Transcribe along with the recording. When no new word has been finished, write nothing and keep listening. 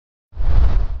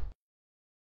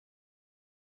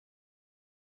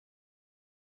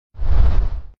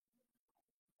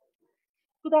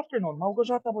Good afternoon.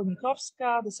 Malgorzata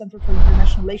Bonikowska, the Center for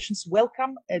International Relations.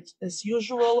 Welcome, as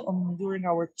usual, during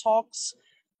our talks,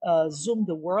 Zoom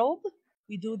the World.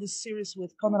 We do this series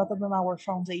with Konrad Adenauer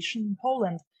Foundation in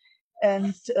Poland.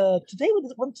 And today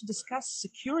we want to discuss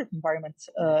security environment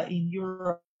in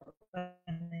Europe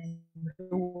and in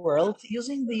the world,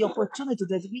 using the opportunity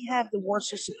that we have the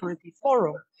Warsaw Security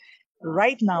Forum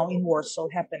right now in Warsaw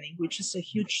happening, which is a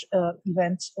huge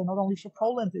event, not only for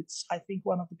Poland, it's, I think,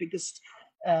 one of the biggest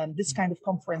this kind of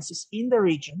conferences in the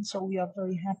region. So we are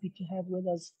very happy to have with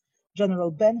us General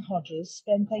Ben Hodges.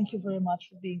 Ben, thank you very much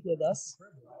for being with us.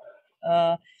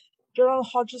 General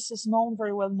Hodges is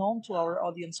very well known to our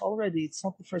audience already. It's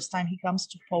not the first time he comes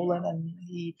to Poland, and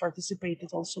he participated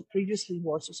also previously in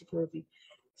Warsaw Security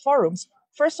Forums.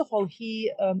 First of all,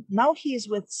 now he is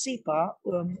with SIPA,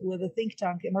 with a think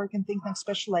tank, American think tank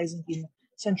specializing in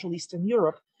Central Eastern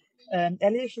Europe.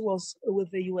 Earlier, he was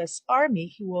with the U.S. Army.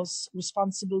 He was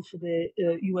responsible for the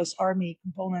U.S. Army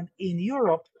component in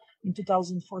Europe in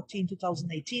 2014,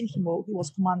 2018. He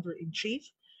was commander-in-chief.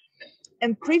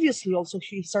 And previously, also,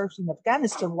 he served in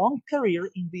Afghanistan, long career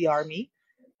in the Army.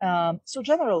 So,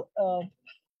 General,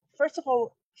 first of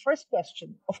all, first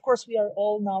question. Of course, we are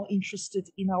all now interested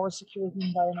in our security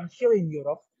environment here in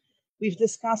Europe. We've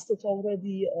discussed it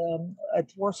already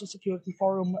at Warsaw Security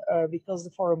Forum because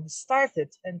the forum has started.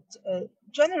 And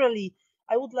generally,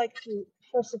 I would like to,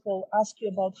 first of all, ask you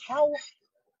about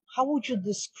how would you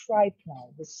describe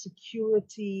now the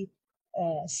security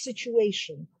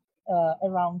situation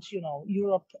around,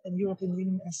 Europe and European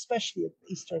Union, especially at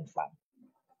the Eastern flank?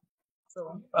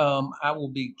 So I will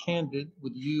be candid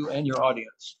with you and your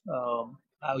audience.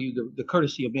 I'll use the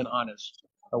courtesy of being honest.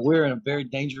 We're in a very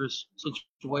dangerous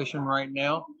situation right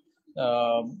now.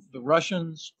 The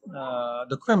Russians,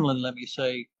 the Kremlin, let me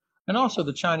say, and also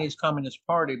the Chinese Communist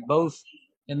Party, both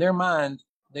in their mind,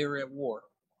 they were at war.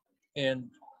 And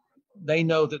they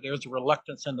know that there's a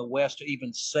reluctance in the West to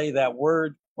even say that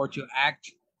word or to act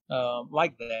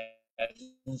like that.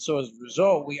 And so as a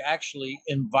result, we actually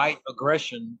invite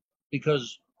aggression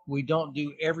because we don't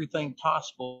do everything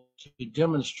possible to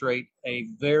demonstrate a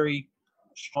very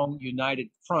strong united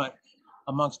front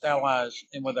amongst allies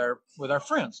and with our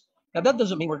friends. Now that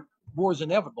doesn't mean war is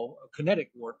inevitable, a kinetic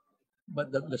war,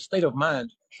 but the state of mind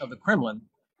of the Kremlin,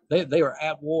 they are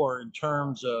at war in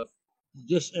terms of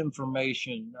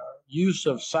disinformation, use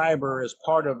of cyber as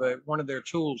part of one of their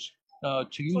tools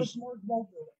to use. So it's more global,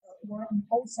 more in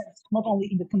all sense, not only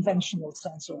in the conventional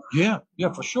sense. Yeah,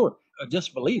 for sure. A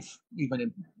disbelief,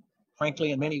 even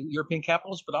frankly, in many European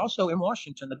capitals, but also in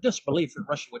Washington, the disbelief that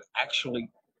Russia would actually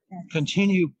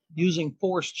continue using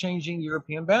force, changing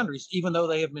European boundaries, even though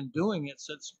they have been doing it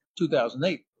since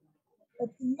 2008. But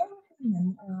in your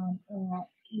opinion,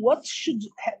 what should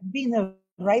have been a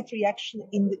right reaction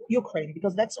in the Ukraine?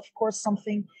 Because that's, of course,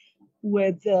 something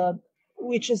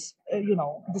which is,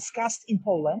 discussed in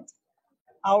Poland.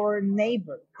 Our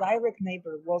direct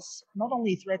neighbor, was not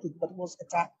only threatened, but was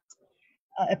attacked.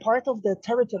 A part of the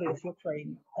territory of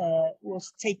Ukraine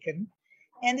was taken,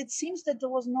 and it seems that there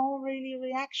was no really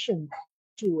reaction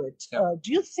to it. Yeah.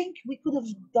 Do you think we could have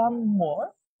done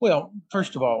more? Well,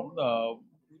 first of all,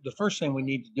 the first thing we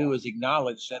need to do is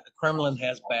acknowledge that the Kremlin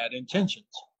has bad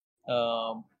intentions.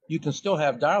 You can still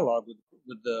have dialogue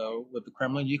with the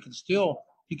Kremlin. You can still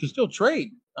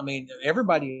trade. I mean,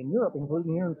 everybody in Europe,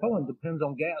 including here in Poland, depends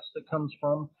on gas that comes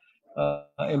from,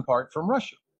 in part, from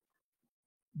Russia.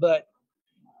 But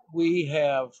we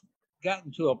have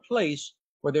gotten to a place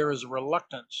where there is a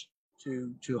reluctance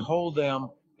to hold them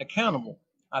accountable.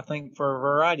 I think for a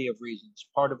variety of reasons.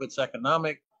 Part of it's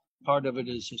economic, part of it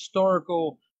is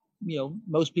historical.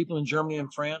 Most people in Germany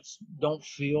and France don't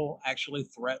feel actually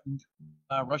threatened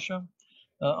by Russia,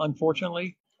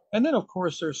 unfortunately. And then, of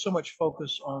course, there's so much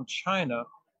focus on China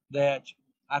that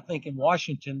I think in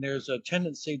Washington, there's a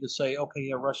tendency to say, okay,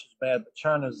 yeah, Russia's bad, but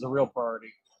China is the real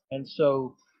priority. And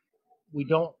so we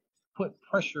don't put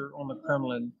pressure on the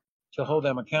Kremlin to hold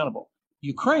them accountable.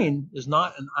 Ukraine is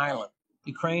not an island.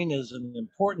 Ukraine is an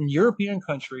important European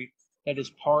country that is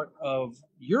part of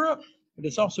Europe, but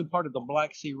it's also part of the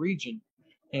Black Sea region.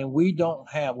 And we,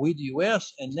 the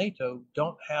U.S. and NATO,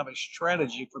 don't have a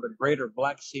strategy for the greater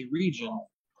Black Sea region,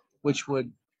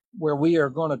 where we are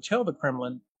going to tell the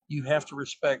Kremlin, you have to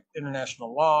respect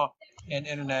international law and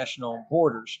international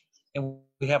borders. And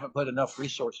we haven't put enough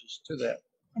resources to that.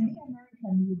 And being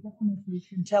American, you definitely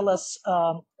can tell us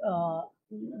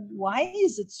why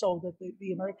is it so that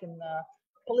the American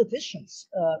politicians,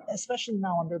 especially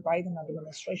now under Biden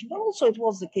administration, but also it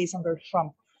was the case under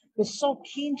Trump, were so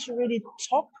keen to really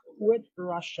talk with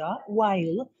Russia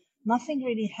while nothing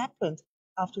really happened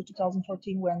after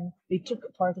 2014 when they took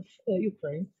a part of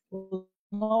Ukraine.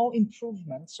 No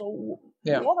improvement. So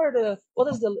what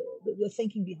is the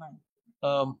thinking behind?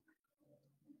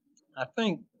 I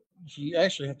think you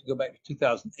actually have to go back to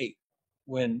 2008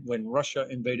 when Russia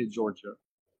invaded Georgia.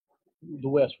 The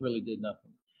West really did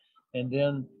nothing, and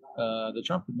then the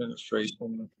Trump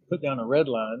administration put down a red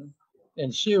line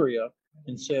in Syria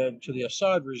and said to the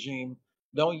Assad regime,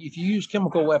 "Don't if you use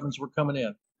chemical weapons, we're coming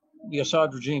in." The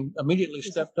Assad regime immediately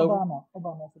stepped over.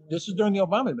 Obama. This is during the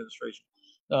Obama administration.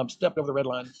 Stepped over the red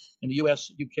line. In the U.S.,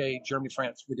 UK, Germany,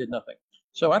 France, we did nothing.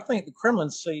 So I think the Kremlin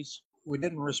sees we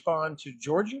didn't respond to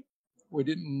Georgia, we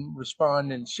didn't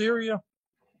respond in Syria,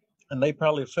 and they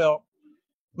probably felt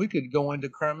we could go into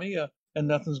Crimea and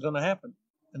nothing's going to happen.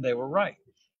 And they were right.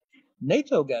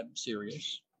 NATO got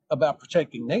serious about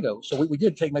protecting NATO. So we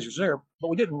did take measures there, but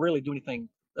we didn't really do anything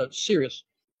serious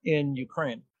in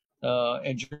Ukraine.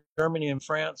 And Germany and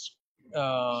France,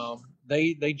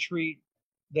 they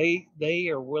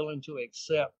are willing to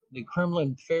accept the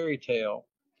Kremlin fairy tale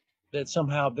that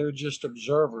somehow they're just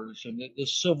observers and that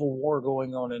this civil war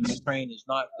going on in Ukraine is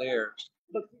not theirs.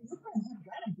 But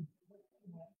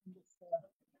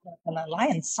an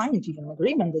alliance signed even an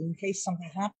agreement in case something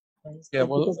happens. Yeah,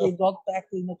 well, because they got back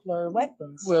the nuclear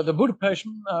weapons. Well, the Budapest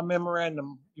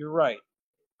memorandum, you're right.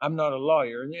 I'm not a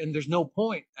lawyer, and there's no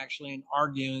point actually in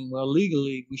arguing, well,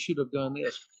 legally we should have done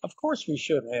this. Of course we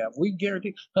should have. We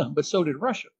guarantee, but so did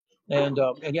Russia. And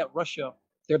yet Russia,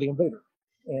 they're the invader.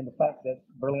 And the fact that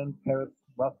Berlin, Paris,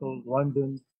 Brussels,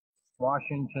 London,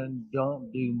 Washington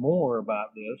don't do more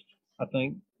about this, I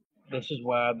think this is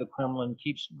why the Kremlin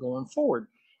keeps going forward.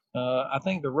 I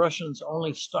think the Russians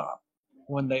only stop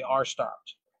when they are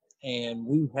stopped. And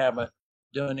we haven't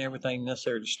done everything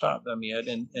necessary to stop them yet.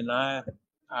 And I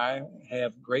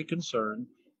have great concern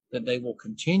that they will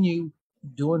continue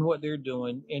doing what they're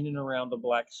doing in and around the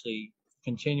Black Sea,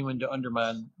 continuing to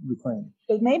undermine Ukraine.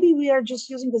 But maybe we are just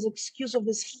using this excuse of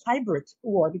this hybrid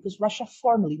war because Russia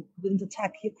formally didn't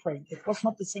attack Ukraine. It was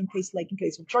not the same case like in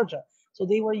case of Georgia. So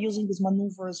they were using these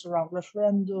maneuvers around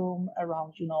referendum,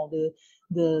 around,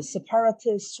 the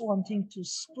separatists wanting to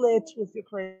split with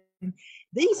Ukraine.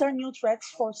 These are new threats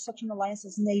for such an alliance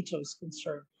as NATO is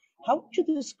concerned. How would you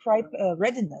describe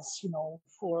readiness,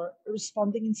 for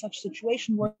responding in such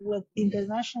situation where with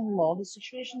international law, the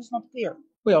situation is not clear?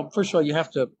 Well, first of all, you have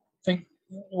to think,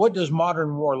 what does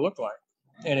modern war look like?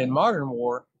 And in modern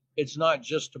war, it's not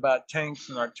just about tanks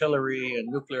and artillery and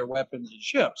nuclear weapons and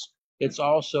ships. It's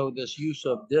also this use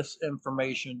of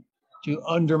disinformation to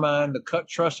undermine the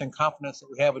trust and confidence that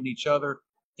we have in each other,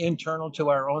 internal to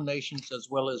our own nations as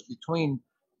well as between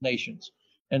nations.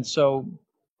 And so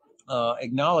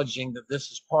acknowledging that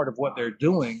this is part of what they're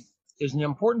doing is an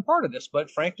important part of this.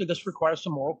 But frankly, this requires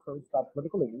some moral courage by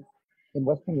political leaders in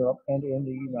Western Europe and in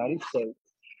the United States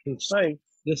to say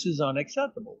this is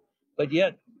unacceptable. But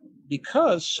yet,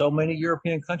 because so many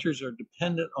European countries are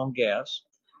dependent on gas,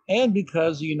 and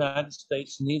because the United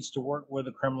States needs to work with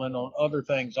the Kremlin on other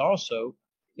things also,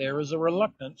 there is a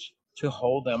reluctance to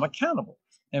hold them accountable.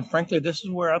 And frankly, this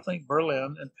is where I think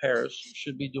Berlin and Paris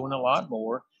should be doing a lot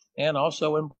more. And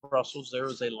also in Brussels, there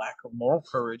is a lack of moral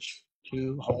courage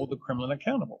to hold the Kremlin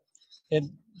accountable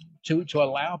and to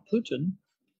allow Putin,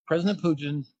 President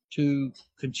Putin, to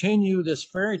continue this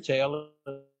fairy tale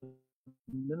of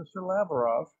Minister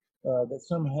Lavrov that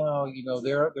somehow,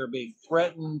 they're being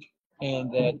threatened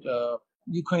and that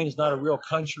Ukraine is not a real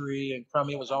country and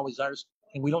Crimea was always ours,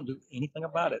 and we don't do anything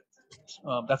about it.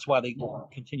 That's why they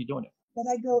continue doing it. But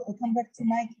I come back to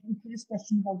my previous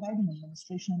question about Biden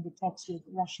administration and the talks with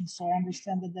Russians. So I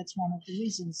understand that that's one of the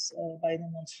reasons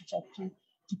Biden wants to talk to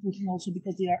Putin also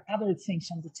because there are other things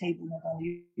on the table, not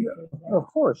only. Yeah, of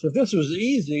course. If this was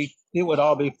easy, it would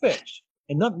all be fixed.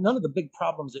 And none of the big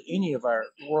problems that any of our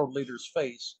world leaders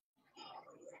face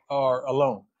are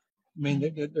alone. I mean,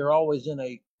 they're always in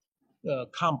a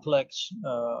complex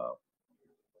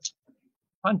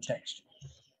context.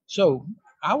 So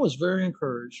I was very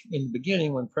encouraged in the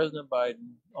beginning when President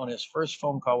Biden, on his first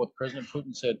phone call with President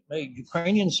Putin, said, "Hey,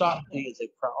 Ukrainian sovereignty is a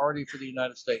priority for the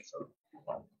United States."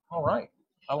 All right,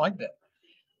 I like that.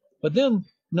 But then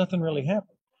nothing really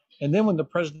happened. And then when the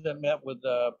president met with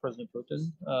President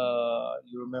Putin,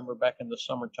 you remember back in the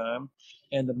summertime,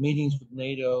 and the meetings with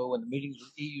NATO and the meetings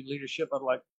with EU leadership, I'm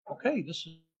like, okay, this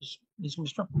is going to be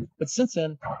strong. But since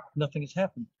then, nothing has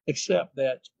happened except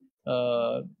that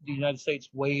the United States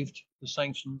waived the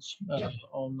sanctions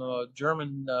on the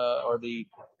German or the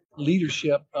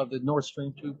leadership of the Nord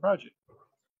Stream 2 project.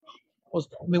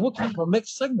 What kind of a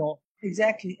mixed signal?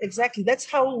 Exactly. That's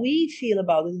how we feel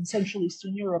about it in Central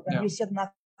Eastern Europe. And you said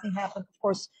nothing happened, of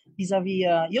course, vis-a-vis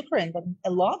Ukraine, but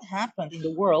a lot happened in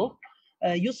the world.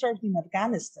 You served in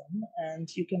Afghanistan, and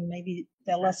you can maybe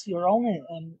tell us your own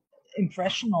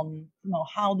impression on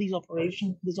how this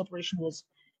operation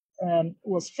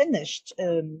was finished.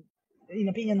 In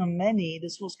opinion of many,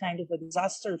 this was kind of a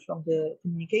disaster from the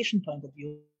communication point of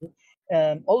view.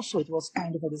 Also, it was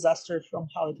kind of a disaster from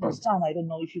how it was done. I don't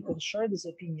know if you can share this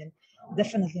opinion.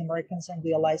 Definitely, Americans and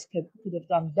the Allies could have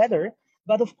done better.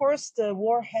 But of course, the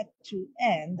war had to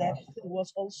end. That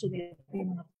was also the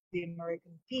opinion of the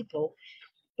American people.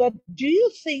 But do you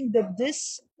think that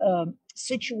this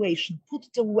situation put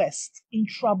the West in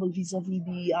trouble vis-a-vis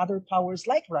the other powers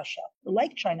like Russia,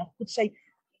 like China, who could say,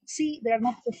 see, they are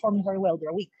not performing very well,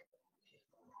 they're weak?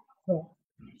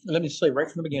 Let me say right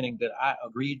from the beginning that I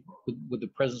agreed with the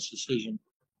president's decision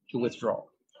to withdraw.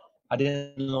 I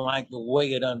didn't like the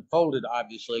way it unfolded,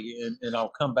 obviously, and I'll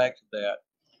come back to that.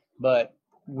 But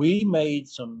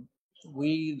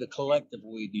the collective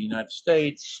we, the United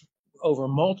States, over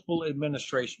multiple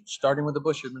administrations, starting with the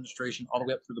Bush administration all the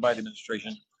way up through the Biden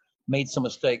administration, made some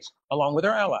mistakes along with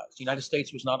our allies. The United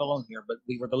States was not alone here, but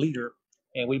we were the leader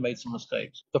and we made some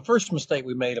mistakes. The first mistake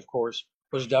we made, of course,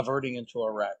 was diverting into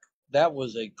Iraq. That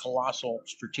was a colossal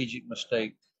strategic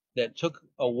mistake that took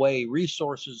away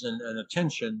resources and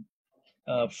attention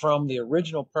from the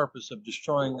original purpose of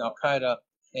destroying Al Qaeda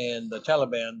and the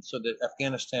Taliban so that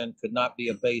Afghanistan could not be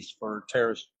a base for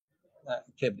terrorist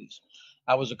activities.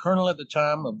 I was a colonel at the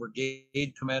time, a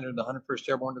brigade commander in the 101st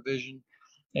Airborne Division,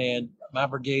 and my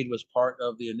brigade was part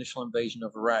of the initial invasion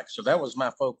of Iraq. So that was my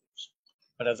focus.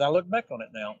 But as I look back on it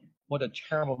now, what a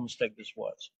terrible mistake this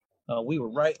was. We were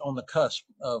right on the cusp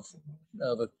of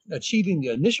achieving the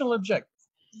initial objective.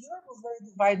 Europe was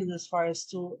very divided as far as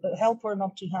to help or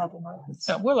not to help Americans.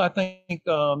 Well, I think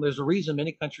there's a reason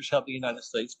many countries help the United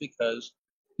States because,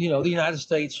 the United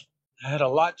States had a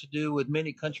lot to do with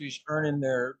many countries earning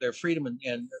their freedom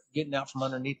and getting out from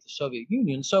underneath the Soviet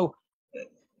Union. So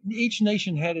each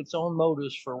nation had its own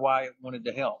motives for why it wanted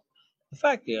to help. The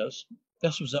fact is,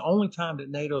 this was the only time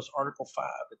that NATO's Article 5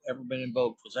 had ever been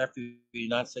invoked was after the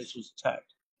United States was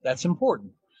attacked. That's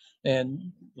important.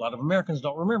 And a lot of Americans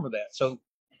don't remember that. So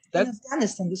in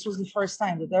Afghanistan, this was the first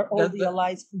time that all the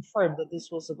allies confirmed that this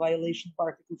was a violation of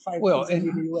Article 5. Well,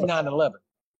 in 9/11.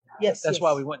 Yes. That's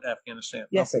why we went to Afghanistan.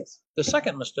 Yes. Okay. Yes. The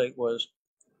second mistake was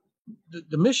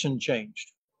the mission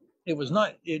changed. It was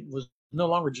no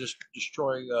longer just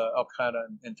destroy Al Qaeda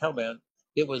and Taliban.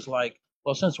 It was like,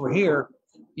 well, since we're here,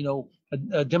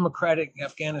 a democratic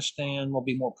Afghanistan will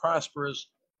be more prosperous.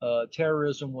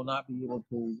 Terrorism will not be able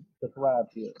to thrive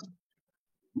here.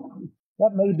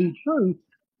 That may be true,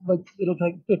 but it'll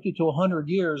take 50 to 100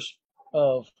 years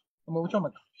we're talking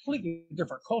about completely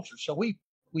different cultures. So we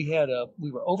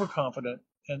were overconfident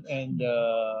and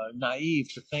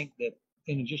naive to think that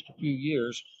in just a few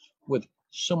years, with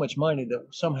so much money, that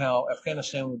somehow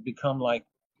Afghanistan would become like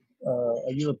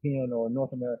a European or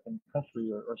North American country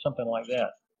or something like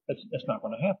that. That's not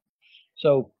going to happen.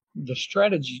 So the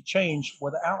strategy changed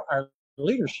without our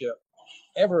leadership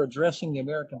ever addressing the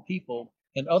American people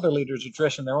and other leaders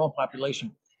addressing their own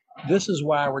population. This is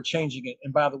why we're changing it.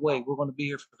 And by the way, we're going to be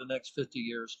here for the next 50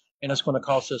 years, and it's going to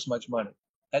cost us much money.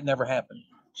 That never happened.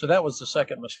 So that was the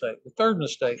second mistake. The third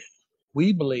mistake,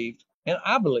 we believed, and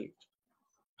I believed,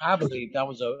 I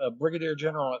was a brigadier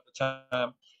general at the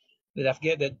time,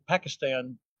 that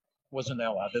Pakistan was an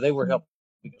ally, that they were helping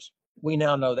us. We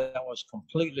now know that was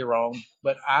completely wrong,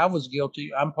 but I was guilty.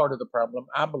 I'm part of the problem.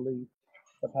 I believe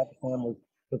that Pakistan was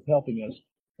helping us.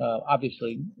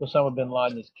 Obviously, Osama bin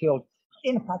Laden is killed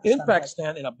in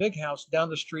Pakistan in a big house down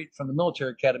the street from the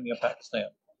military academy of Pakistan.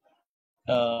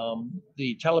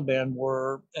 The Taliban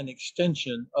were an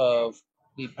extension of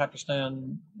the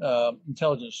Pakistan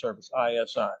Intelligence Service,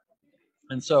 ISI.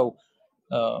 And so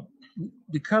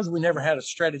because we never had a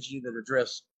strategy that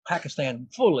addressed Pakistan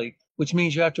fully, which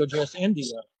means you have to address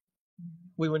India,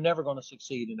 we were never going to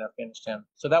succeed in Afghanistan.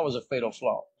 So that was a fatal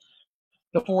flaw.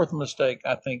 The fourth mistake,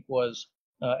 I think, was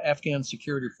Afghan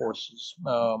security forces.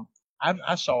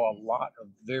 I saw a lot of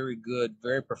very good,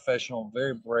 very professional,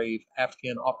 very brave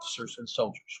Afghan officers and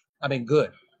soldiers. I mean,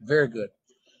 good, very good.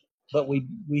 But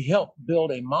we helped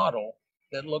build a model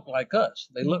that looked like us.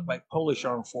 They looked like Polish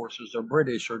armed forces or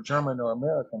British or German or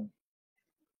American.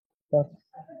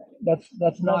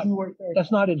 That's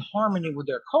not in harmony with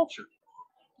their culture.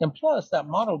 And plus, that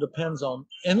model depends on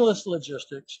endless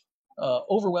logistics,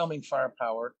 overwhelming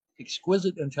firepower,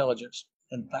 exquisite intelligence,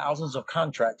 and thousands of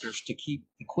contractors to keep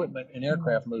equipment and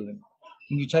aircraft moving.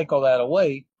 When you take all that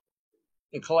away,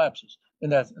 it collapses,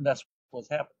 and that's what's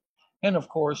happened. And of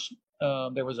course,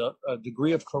 there was a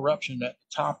degree of corruption at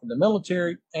the top of the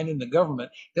military and in the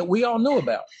government that we all knew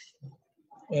about.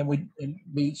 And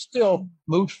we still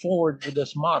moved forward with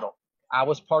this model. I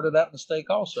was part of that mistake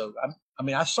also. I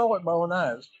mean, I saw it with my own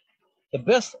eyes. The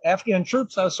best Afghan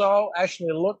troops I saw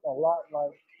actually looked a lot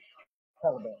like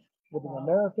Taliban. With an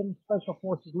American Special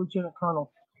Forces Lieutenant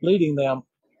Colonel leading them,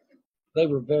 they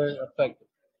were very effective.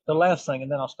 The last thing,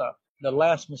 and then I'll stop. The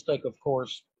last mistake, of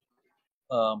course,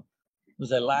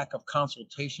 was a lack of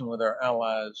consultation with our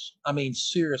allies. I mean,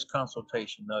 serious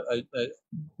consultation.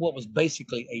 What was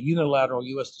basically a unilateral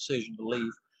U.S. decision to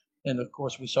leave. And of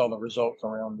course, we saw the results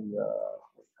around the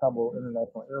Kabul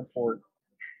International Airport.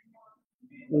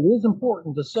 It is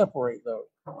important to separate, though,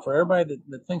 for everybody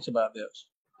that thinks about this,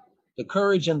 the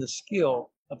courage and the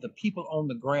skill of the people on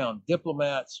the ground,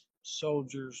 diplomats,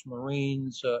 soldiers,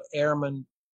 Marines, airmen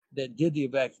that did the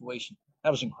evacuation. That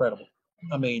was incredible.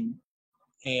 I mean,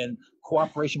 and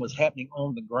cooperation was happening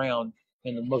on the ground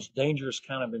in the most dangerous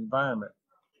kind of environment.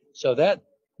 So that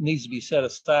needs to be set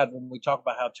aside when we talk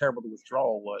about how terrible the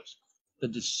withdrawal was. The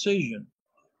decision,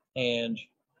 and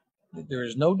there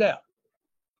is no doubt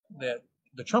that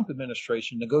the Trump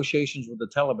administration negotiations with the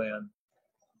Taliban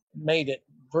made it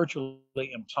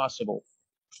virtually impossible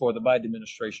for the Biden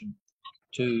administration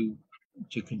to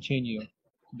continue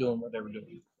doing what they were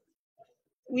doing.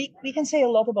 We can say a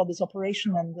lot about this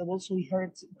operation, and also we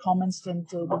heard comments that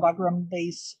the Bagram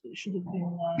base should have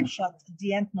been shut at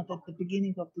the end, not at the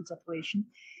beginning of this operation.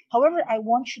 However, I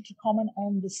want you to comment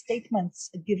on the statements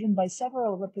given by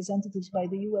several representatives by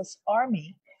the U.S.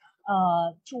 Army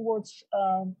towards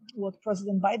what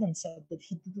President Biden said, that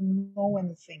he didn't know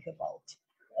anything about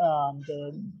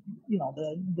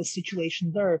the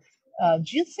situation there.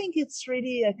 Do you think it's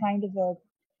really a kind of a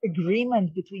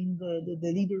agreement between the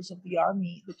leaders of the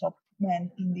army, the top men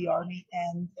in the army,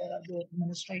 and the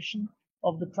administration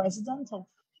of the president, of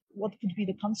what could be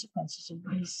the consequences of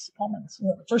these comments?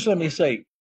 First, let me say,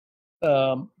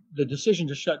 the decision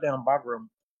to shut down Bagram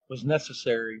was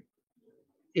necessary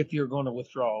if you're going to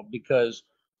withdraw, because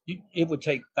it would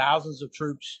take thousands of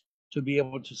troops to be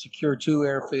able to secure 2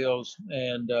 airfields,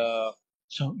 and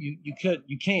so you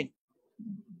can't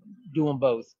do them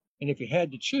both. And if you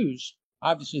had to choose,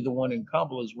 obviously the one in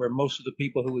Kabul is where most of the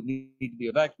people who would need to be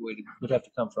evacuated would have to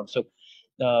come from. So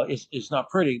it's not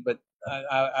pretty, but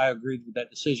I agreed with that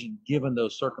decision given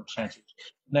those circumstances.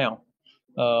 Now,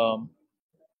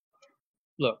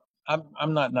 look,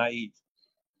 I'm not naive.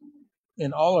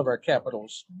 In all of our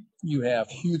capitals, you have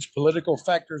huge political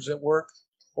factors at work.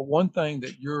 But one thing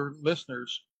that your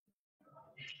listeners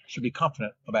should be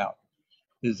confident about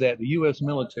is that the U.S.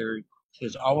 military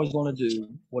is always going to do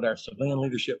what our civilian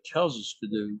leadership tells us to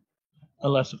do,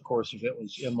 unless, of course, if it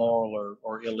was immoral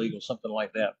or illegal, something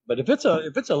like that. But if it's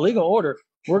a legal order,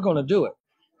 we're going to do it.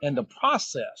 And the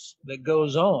process that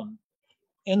goes on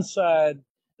inside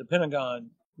the Pentagon,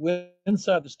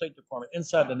 inside the State Department,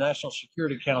 inside the National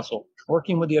Security Council,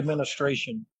 working with the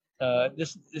administration,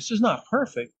 this is not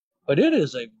perfect, but it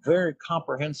is a very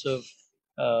comprehensive,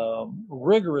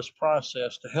 rigorous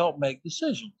process to help make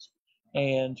decisions.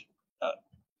 And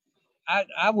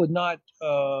I would not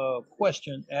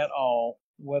question at all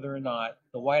whether or not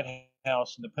the White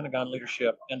House and the Pentagon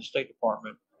leadership and the State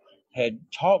Department had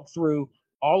talked through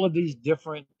all of these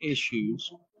different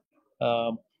issues.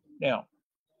 Now,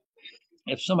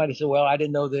 if somebody said, well, I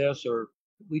didn't know this, or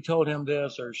we told him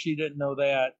this, or she didn't know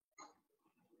that,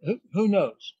 who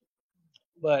knows?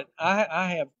 But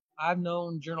I've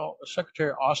known General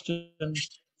Secretary Austin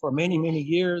for many, many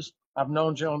years. I've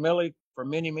known General Milley for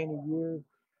many, many years.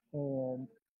 And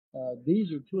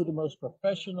these are 2 of the most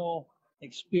professional,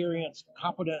 experienced,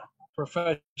 competent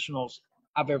professionals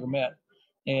I've ever met.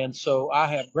 And so I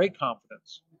have great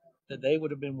confidence that they would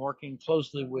have been working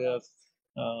closely with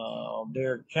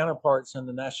their counterparts in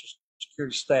the national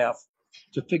security staff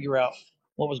to figure out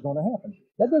what was going to happen.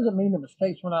 That doesn't mean the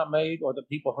mistakes were not made or that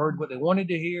people heard what they wanted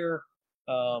to hear.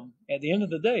 At the end of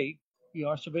the day,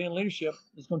 our civilian leadership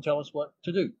is going to tell us what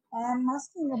to do. I'm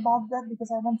asking about that because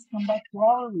I want to come back to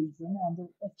our region and,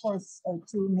 of course,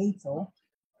 to NATO.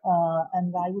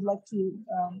 And I would like to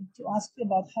ask you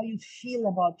about how you feel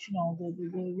about,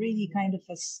 the really kind of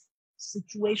a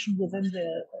situation within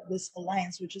this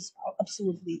alliance, which is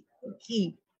absolutely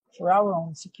key for our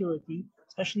own security,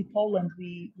 especially Poland.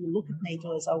 We look at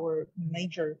NATO as our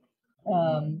major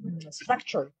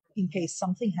structure in case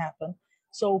something happens.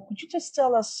 So could you just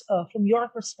tell us from your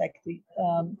perspective,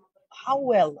 how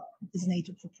well is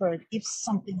NATO prepared if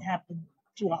something happened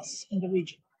to us in the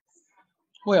region?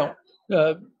 Well,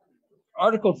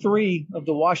 Article 3 of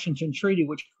the Washington Treaty,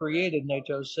 which created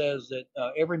NATO, says that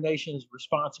every nation is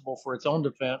responsible for its own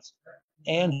defense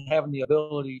and having the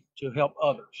ability to help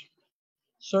others.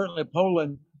 Certainly,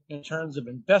 Poland, in terms of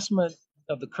investment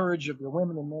of the courage of the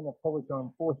women and men of Polish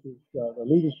armed forces, the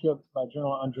leadership by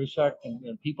General Andrzejczak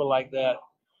and people like that,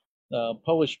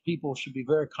 Polish people should be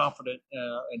very confident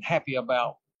and happy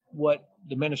about what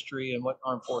the ministry and what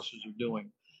armed forces are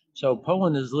doing. So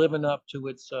Poland is living up to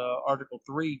its Article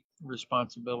 3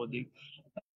 responsibility.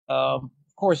 Of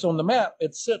course, on the map,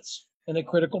 it sits in a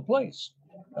critical place,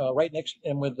 right next,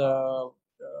 and with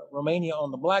Romania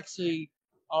on the Black Sea,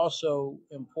 also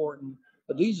important.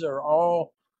 But these are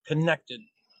all connected.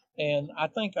 And I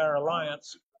think our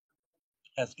alliance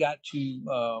has got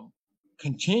to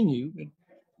continue.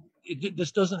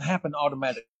 This doesn't happen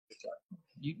automatically.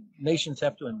 Nations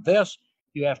have to invest,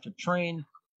 you have to train,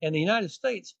 and the United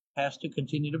States has to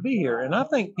continue to be here. And I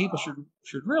think people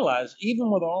should realize,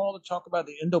 even with all the talk about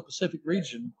the Indo-Pacific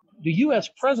region, the U.S.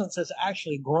 presence has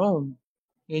actually grown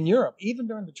in Europe. Even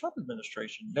during the Trump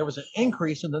administration, there was an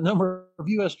increase in the number of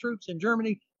U.S. troops in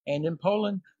Germany and in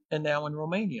Poland and now in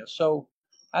Romania. So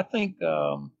I think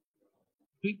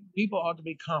people ought to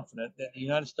be confident that the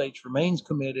United States remains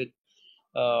committed.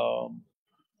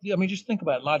 Just think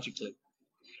about it logically.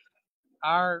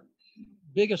 Our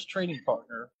biggest trading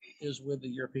partner is with the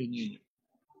European Union.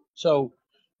 So,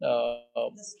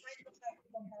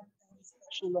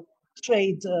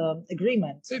 trade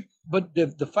agreement. But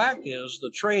the fact is,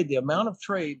 the amount of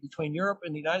trade between Europe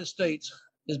and the United States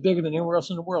is bigger than anywhere else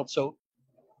in the world. So,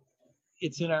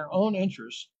 it's in our own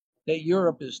interest that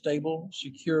Europe is stable,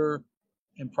 secure,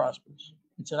 and prosperous.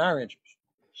 It's in our interest.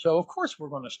 So, of course, we're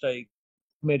going to stay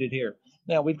committed here.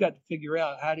 Now, we've got to figure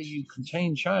out, how do you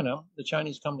contain China, the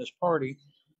Chinese Communist Party,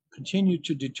 continue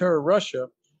to deter Russia,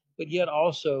 but yet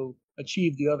also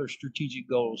achieve the other strategic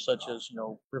goals, such as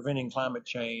preventing climate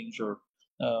change or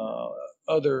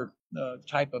other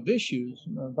type of issues,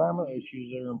 environmental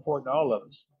issues that are important to all of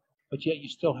us. But yet you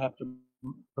still have to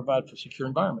provide for secure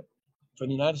environment. For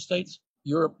the United States,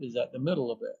 Europe is at the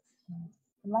middle of that.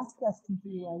 The last question to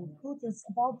you, I would put, is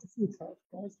about the future, of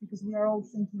course, because we are all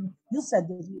thinking. You said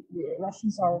that the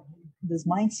Russians are, this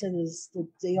mindset is that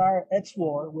they are at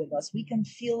war with us. We can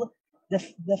feel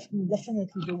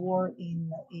definitely the war in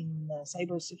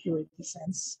cybersecurity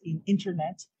sense, in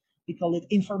internet. We call it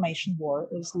information war.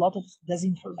 There's a lot of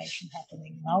disinformation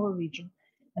happening in our region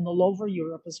and all over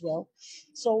Europe as well.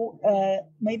 So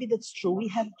maybe that's true. We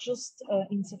have just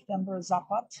in September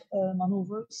Zapad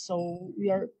maneuver, so we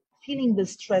are feeling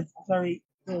this threat very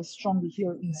strongly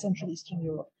here in Central Eastern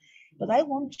Europe. But I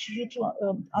want you to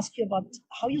ask you about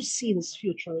how you see this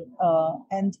future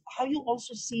and how you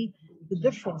also see the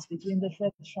difference between the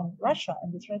threat from Russia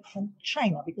and the threat from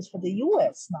China. Because for the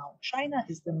US now, China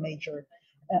is the major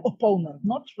opponent,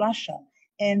 not Russia.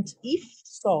 And if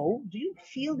so, do you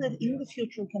feel that in the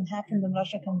future can happen that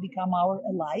Russia can become our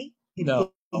ally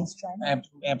against China?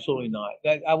 Absolutely not.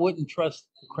 I wouldn't trust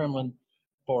the Kremlin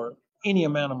for any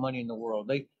amount of money in the world.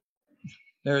 They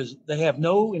have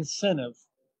no incentive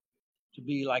to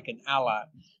be like an ally.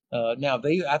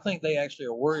 I think they actually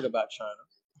are worried about China.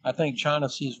 I think China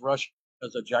sees Russia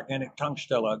as a gigantic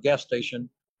tankstelle, a gas station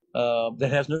that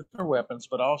has nuclear weapons,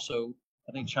 but also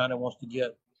I think China wants to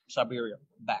get Siberia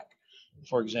back,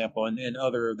 for example, and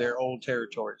other of their old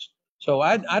territories. So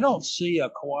I don't see a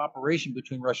cooperation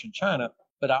between Russia and China,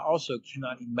 but I also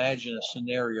cannot imagine a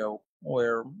scenario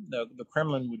where the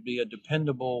Kremlin would be a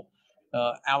dependable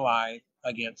ally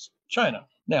against China.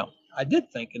 Now, I did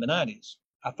think in the 90s,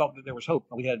 I thought that there was hope.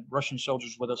 We had Russian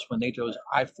soldiers with us when NATO's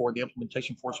I-4, the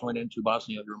implementation force, went into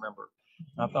Bosnia, if you remember.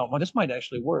 I thought, well, this might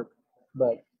actually work.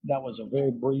 But that was a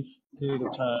very brief period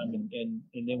of time, and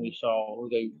then we saw who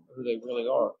they really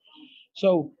are.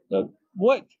 So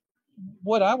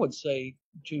what I would say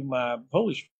to my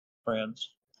Polish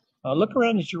friends, look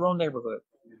around at your own neighborhood.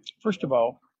 First of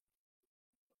all,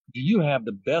 do you have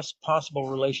the best possible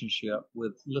relationship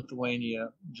with Lithuania,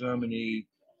 Germany,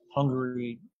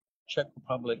 Hungary, Czech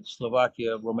Republic,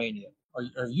 Slovakia, Romania?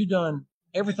 Have you done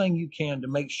everything you can to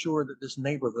make sure that this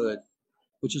neighborhood,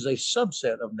 which is a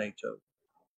subset of NATO,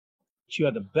 that you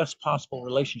have the best possible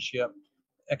relationship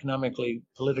economically,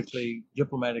 politically,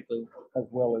 diplomatically, as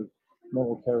well as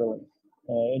militarily?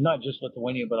 And not just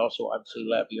Lithuania, but also obviously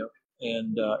Latvia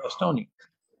and Estonia.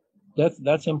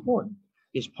 That's important.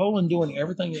 Is Poland doing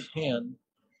everything it can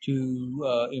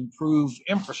to improve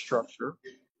infrastructure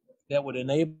that would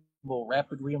enable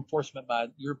rapid reinforcement by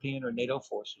European or NATO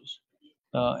forces?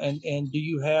 And do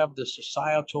you have the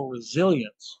societal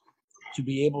resilience to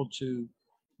be able to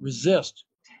resist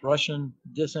Russian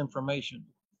disinformation?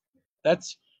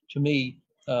 That's to me,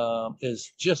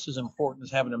 is just as important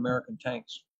as having American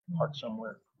tanks parked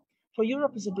somewhere. For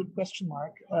Europe is a big question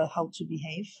mark how to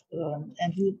behave,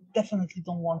 and we definitely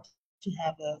don't want to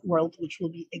have a world which will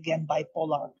be again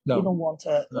bipolar. No. We don't want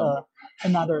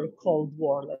another Cold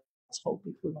War. Let's hope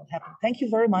it will not happen. Thank you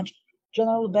very much.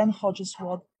 General Ben Hodges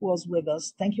was with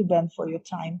us. Thank you, Ben, for your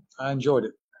time. I enjoyed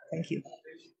it. Thank you.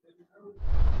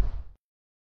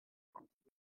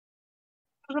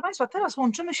 Proszę Państwa, teraz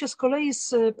łączymy się z kolei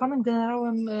z panem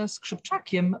generałem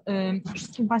Skrzypczakiem,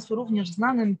 wszystkim Państwu również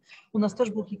znanym, u nas też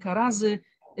był kilka razy.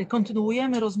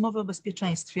 Kontynuujemy rozmowę o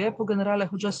bezpieczeństwie po generale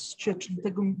Hodgesie, czyli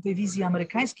tej wizji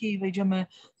amerykańskiej, wejdziemy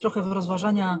trochę w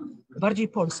rozważania bardziej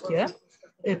polskie.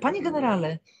 Panie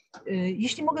generale,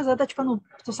 jeśli mogę zadać panu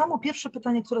to samo pierwsze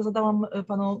pytanie, które zadałam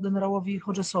panu generałowi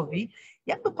Hodgesowi,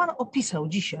 jakby pan opisał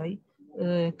dzisiaj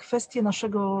kwestie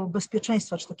naszego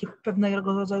bezpieczeństwa, czy takie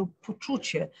pewnego rodzaju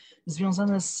poczucie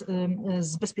związane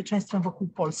z bezpieczeństwem wokół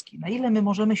Polski? Na ile my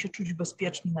możemy się czuć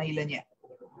bezpieczni, na ile nie?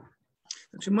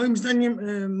 Znaczy, moim zdaniem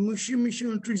musimy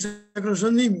się czuć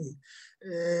zagrożonymi.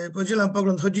 Podzielam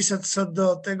pogląd Hodgesa co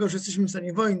do tego, że jesteśmy w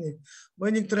stanie wojny.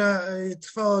 Wojny, która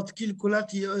trwa od kilku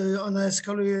lat i ona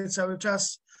eskaluje cały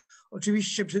czas.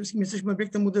 Oczywiście przede wszystkim jesteśmy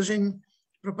obiektem uderzeń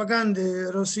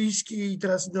propagandy rosyjskiej i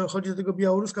teraz dochodzi do tego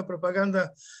białoruska propaganda,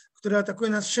 która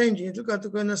atakuje nas wszędzie, nie tylko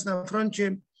atakuje nas na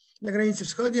froncie, na granicy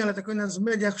wschodniej, ale atakuje nas w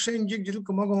mediach wszędzie, gdzie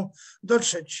tylko mogą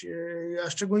dotrzeć, a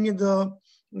szczególnie do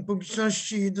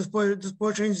publiczności, do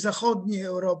społeczeństw zachodniej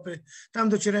Europy. Tam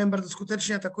docierają bardzo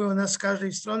skutecznie, atakują nas z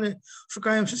każdej strony,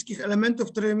 szukają wszystkich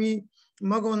elementów, którymi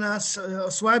mogą nas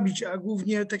osłabić, a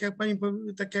głównie,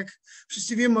 tak jak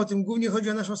wszyscy wiemy o tym, głównie chodzi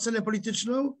o naszą scenę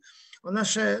polityczną, o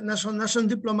naszą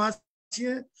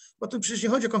dyplomację, bo tu przecież nie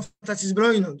chodzi o konfrontację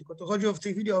zbrojną, tylko tu chodzi w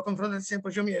tej chwili o konfrontację na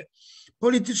poziomie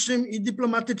politycznym i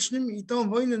dyplomatycznym i tą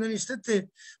wojnę, no niestety,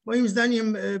 moim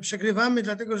zdaniem przegrywamy,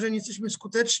 dlatego że nie jesteśmy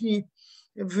skuteczni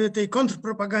w tej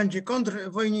kontrpropagandzie,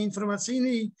 kontrwojnie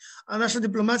informacyjnej, a nasza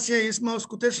dyplomacja jest mało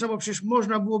skuteczna, bo przecież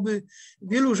można byłoby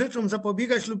wielu rzeczom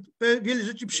zapobiegać lub wiele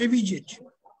rzeczy przewidzieć.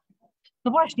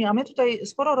 No właśnie, a my tutaj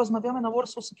sporo rozmawiamy na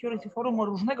Warsaw Security Forum o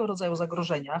różnego rodzaju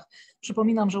zagrożeniach.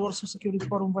 Przypominam, że Warsaw Security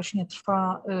Forum właśnie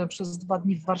trwa przez 2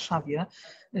 dni w Warszawie.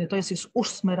 To jest już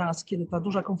 8. raz, kiedy ta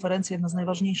duża konferencja, jedna z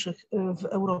najważniejszych w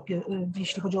Europie,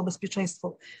 jeśli chodzi o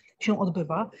bezpieczeństwo, się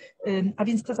odbywa. A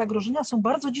więc te zagrożenia są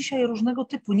bardzo dzisiaj różnego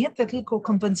typu, nie te tylko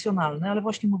konwencjonalne, ale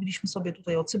właśnie mówiliśmy sobie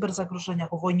tutaj o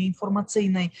cyberzagrożeniach, o wojnie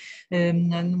informacyjnej.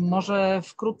 Może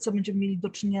wkrótce będziemy mieli do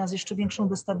czynienia z jeszcze większą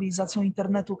destabilizacją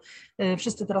internetu.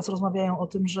 Wszyscy teraz rozmawiają o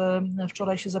tym, że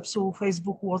wczoraj się zepsuł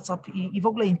Facebook, WhatsApp i w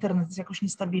ogóle internet jest jakoś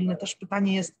niestabilny. Też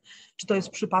pytanie jest, czy to jest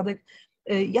przypadek.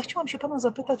 Ja chciałam się pana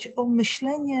zapytać o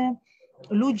myślenie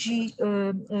ludzi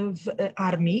w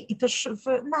armii i też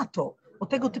w NATO, o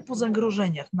tego typu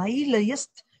zagrożeniach. Na ile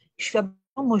jest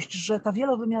świadomość, że ta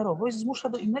wielowymiarowość zmusza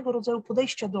do innego rodzaju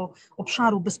podejścia do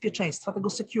obszaru bezpieczeństwa, tego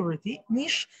security,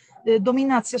 niż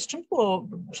dominacja, z czym było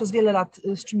przez wiele lat,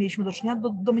 z czym mieliśmy do czynienia,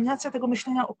 dominacja tego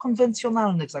myślenia o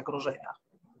konwencjonalnych zagrożeniach.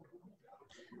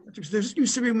 Znaczy, przede wszystkim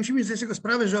sobie musimy zdać sobie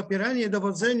sprawę, że opieranie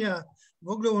dowodzenia, w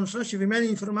ogóle łączności, wymiany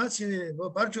informacji w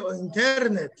oparciu o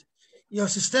internet i o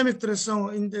systemy, które są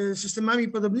systemami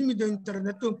podobnymi do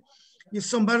internetu,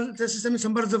 te systemy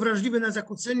są bardzo wrażliwe na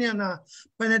zakłócenia, na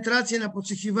penetrację, na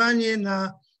podsłuchiwanie,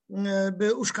 na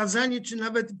uszkadzanie czy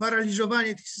nawet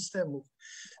paraliżowanie tych systemów.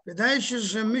 Wydaje się,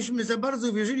 że myśmy za bardzo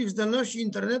uwierzyli w zdolności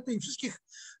internetu i wszystkich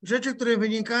rzeczy, które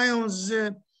wynikają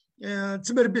z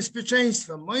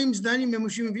cyberbezpieczeństwa. Moim zdaniem my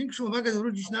musimy większą uwagę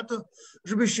zwrócić na to,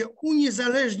 żeby się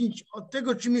uniezależnić od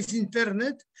tego, czym jest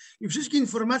internet i wszystkie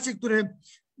informacje, które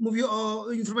mówię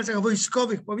o informacjach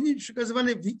wojskowych, powinny być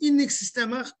przekazywane w innych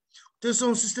systemach, które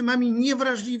są systemami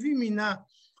niewrażliwymi na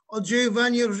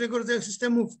oddziaływanie różnego rodzaju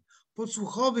systemów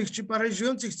podsłuchowych, czy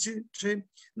paraliżujących, czy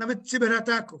nawet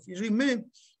cyberataków. Jeżeli my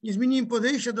nie zmienimy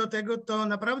podejścia do tego, to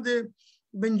naprawdę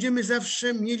będziemy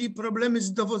zawsze mieli problemy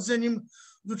z dowodzeniem,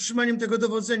 z utrzymaniem tego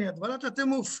dowodzenia. 2 lata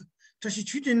temu w czasie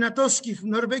ćwiczeń natowskich w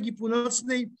Norwegii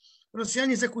Północnej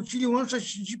Rosjanie zakłócili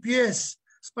łączność GPS.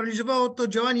 Sparaliżowało to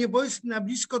działanie wojsk na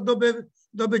blisko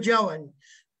dobę działań.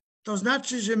 To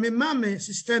znaczy, że my mamy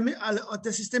systemy, ale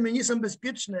te systemy nie są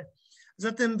bezpieczne.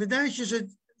 Zatem wydaje się, że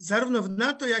zarówno w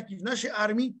NATO, jak i w naszej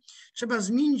armii trzeba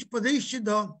zmienić podejście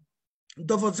do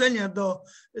dowodzenia, do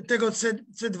tego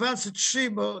C2, C3,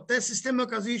 bo te systemy,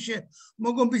 okazuje się,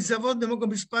 mogą być zawodne, mogą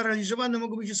być sparaliżowane,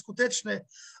 mogą być skuteczne,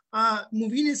 a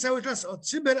mówienie cały czas o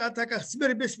cyberatakach,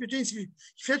 cyberbezpieczeństwie,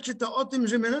 świadczy to o tym,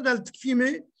 że my nadal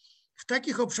tkwimy w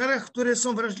takich obszarach, które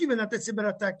są wrażliwe na te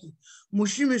cyberataki.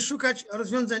 Musimy szukać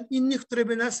rozwiązań innych, które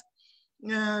by nas,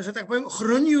 że tak powiem,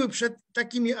 chroniły przed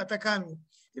takimi atakami.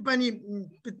 I pani,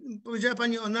 powiedziała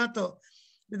pani o NATO.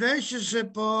 Wydaje się, że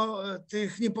po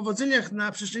tych niepowodzeniach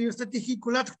na przestrzeni ostatnich kilku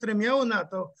lat, które miało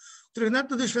NATO, których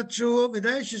NATO doświadczyło,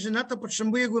 wydaje się, że NATO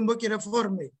potrzebuje głębokiej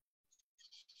reformy.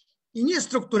 I nie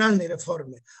strukturalnej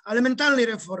reformy, ale mentalnej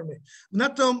reformy. W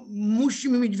NATO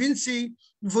musimy mieć więcej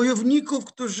wojowników,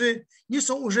 którzy nie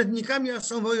są urzędnikami, a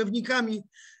są wojownikami.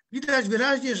 Widać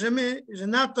wyraźnie, że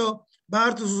NATO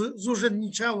bardzo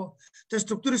zurzędniczało. Te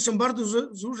struktury są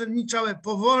bardzo zurzędniczałe,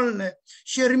 powolne,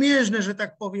 siermiężne, że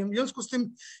tak powiem. W związku z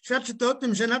tym świadczy to o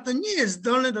tym, że NATO nie jest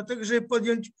zdolne do tego, żeby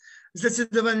podjąć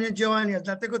zdecydowane działania.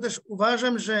 Dlatego też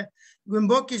uważam, że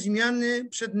głębokie zmiany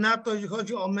przed NATO, jeśli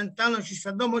chodzi o mentalność i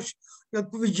świadomość i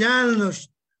odpowiedzialność.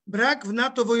 Brak w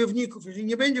NATO wojowników. Jeżeli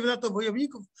nie będzie w NATO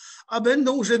wojowników, a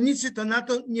będą urzędnicy, to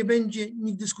NATO nie będzie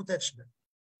nigdy skuteczne.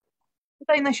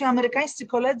 Tutaj nasi amerykańscy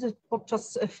koledzy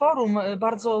podczas forum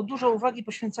bardzo dużo uwagi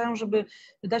poświęcają, żeby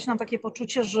dać nam takie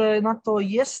poczucie, że NATO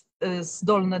jest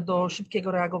zdolne do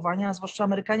szybkiego reagowania, zwłaszcza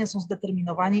Amerykanie są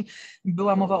zdeterminowani.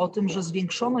 Była mowa o tym, że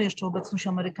zwiększono jeszcze obecność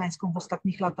amerykańską w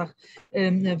ostatnich latach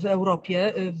w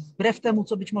Europie, wbrew temu,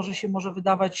 co być może się może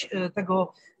wydawać,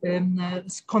 tego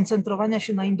skoncentrowania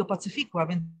się na Indo-Pacyfiku, a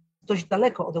więc dość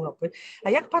daleko od Europy. A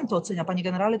jak pan to ocenia, panie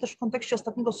generale, też w kontekście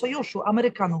ostatniego sojuszu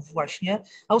Amerykanów właśnie,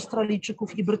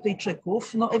 Australijczyków i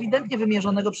Brytyjczyków, no ewidentnie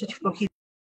wymierzonego przeciwko Chinom?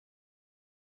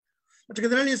 Znaczy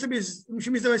generalnie sobie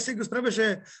musimy zdawać z tego sprawę,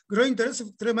 że gro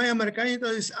interesów, które mają Amerykanie,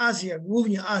 to jest Azja,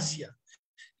 głównie Azja.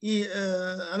 I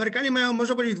Amerykanie mają,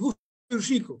 można powiedzieć, dwóch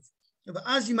sojuszników. W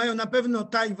Azji mają na pewno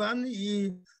Tajwan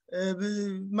i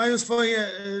mają swoje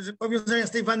powiązania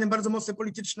z Tajwanem bardzo mocno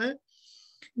polityczne,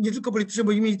 nie tylko polityczne,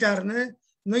 bo i militarne.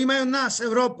 No i mają nas,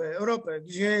 Europę,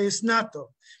 gdzie jest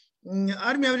NATO.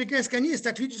 Armia amerykańska nie jest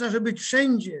tak liczna, żeby być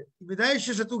wszędzie. Wydaje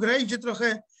się, że tu gra idzie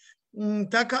trochę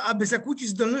taka, aby zakłócić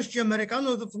zdolności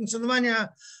Amerykanów do funkcjonowania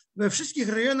we wszystkich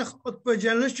rejonach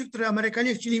odpowiedzialności, które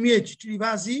Amerykanie chcieli mieć, czyli w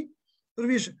Azji,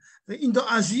 również w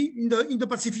Indoazji,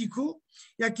 Indo-Pacyfiku,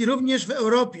 jak i również w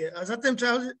Europie. A zatem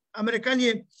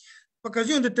Amerykanie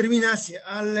pokazują determinację,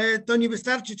 ale to nie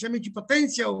wystarczy. Trzeba mieć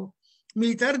potencjał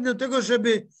militarny do tego,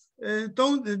 żeby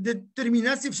tą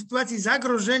determinację w sytuacji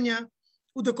zagrożenia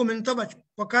udokumentować,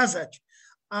 pokazać.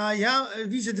 A ja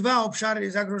widzę dwa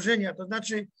obszary zagrożenia, to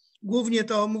znaczy głównie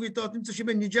to mówię to o tym, co się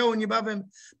będzie działo niebawem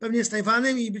pewnie z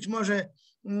Tajwanem i być może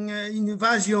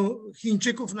inwazją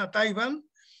Chińczyków na Tajwan.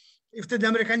 I wtedy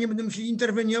Amerykanie będą musieli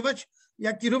interweniować,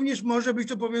 jak i również może być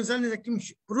to powiązane z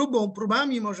jakimiś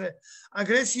próbami może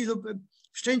agresji lub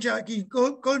wszczęcia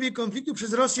jakiegokolwiek konfliktu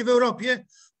przez Rosję w Europie,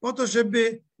 po to,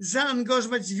 żeby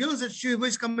zaangażować, związać siły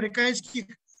wojsk amerykańskich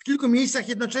w kilku miejscach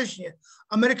jednocześnie.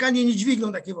 Amerykanie nie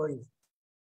dźwigną takiej wojny.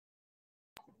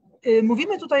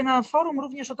 Mówimy tutaj na forum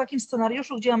również o takim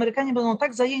scenariuszu, gdzie Amerykanie będą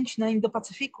tak zajęci na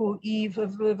Indo-Pacyfiku i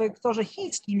w wektorze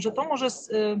chińskim, że to może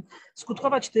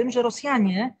skutkować tym, że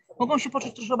Rosjanie mogą się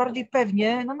poczuć troszkę bardziej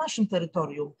pewnie na naszym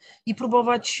terytorium i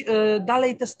próbować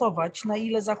dalej testować, na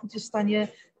ile Zachód jest w stanie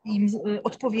im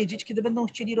odpowiedzieć, kiedy będą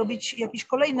chcieli robić jakieś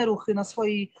kolejne ruchy na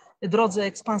swojej drodze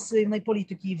ekspansywnej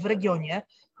polityki w regionie.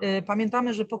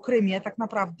 Pamiętamy, że po Krymie tak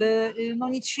naprawdę no,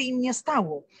 nic się im nie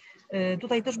stało.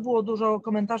 Tutaj też było dużo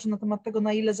komentarzy na temat tego,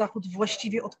 na ile Zachód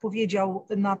właściwie odpowiedział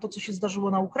na to, co się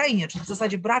zdarzyło na Ukrainie, czy w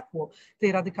zasadzie brakło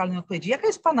tej radykalnej odpowiedzi. Jaka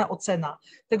jest pana ocena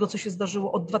tego, co się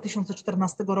zdarzyło od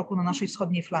 2014 roku na naszej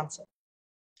wschodniej flance?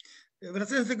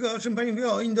 Wracając do tego, o czym pani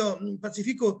mówiła, o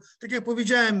Indo-Pacyfiku, tak jak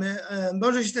powiedziałem,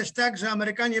 może się stać tak, że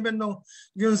Amerykanie będą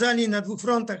wiązani na dwóch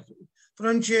frontach. W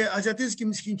froncie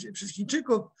azjatyckim przez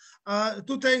Chińczyków, a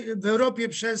tutaj w Europie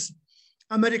przez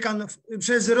Amerykanów,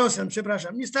 przez Rosjan,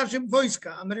 przepraszam. Nie starczy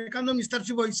wojska, Amerykanom nie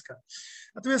starczy wojska.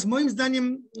 Natomiast moim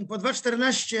zdaniem po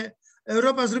 2014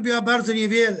 Europa zrobiła bardzo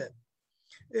niewiele.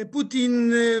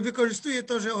 Putin wykorzystuje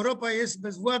to, że Europa jest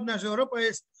bezwładna, że Europa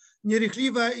jest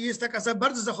nierychliwa i jest taka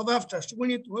bardzo zachowawcza,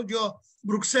 szczególnie tu chodzi o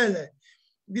Brukselę.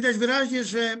 Widać wyraźnie,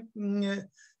 że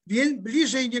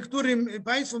bliżej niektórym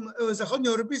państwom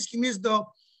zachodnioeuropejskim jest do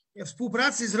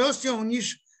współpracy z Rosją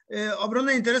niż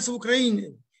obrona interesów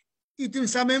Ukrainy i tym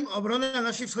samym obrona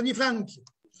naszej wschodniej flanki.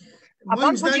 A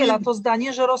pan podziela to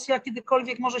zdanie, że Rosja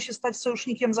kiedykolwiek może się stać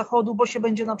sojusznikiem Zachodu, bo się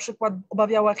będzie na przykład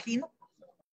obawiała Chin?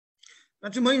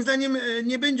 Znaczy moim zdaniem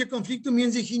nie będzie konfliktu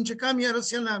między Chińczykami a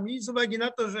Rosjanami z uwagi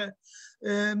na to, że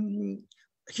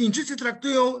Chińczycy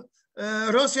traktują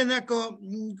Rosjan jako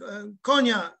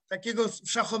konia takiego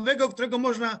szachowego, którego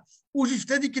można użyć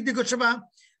wtedy, kiedy go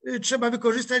trzeba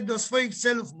wykorzystać do swoich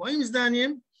celów. Moim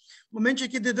zdaniem w momencie,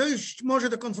 kiedy dojść może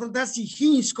do konfrontacji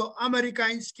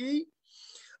chińsko-amerykańskiej,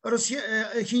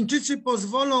 Chińczycy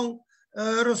pozwolą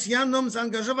Rosjanom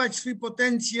zaangażować swój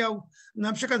potencjał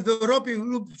na przykład w Europie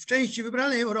lub w części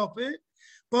wybranej Europy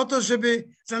po to, żeby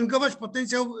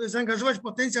zaangażować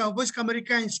potencjał wojsk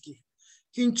amerykańskich.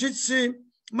 Chińczycy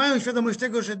mają świadomość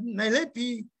tego, że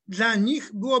najlepiej dla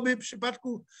nich byłoby w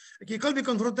przypadku jakiejkolwiek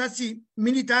konfrontacji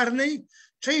militarnej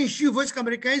część sił wojsk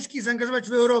amerykańskich zaangażować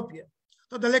w Europie.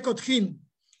 To daleko od Chin.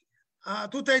 A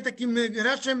tutaj takim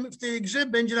graczem w tej grze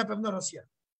będzie na pewno Rosja.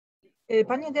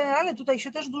 Panie generale, tutaj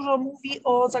się też dużo mówi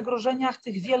o zagrożeniach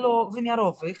tych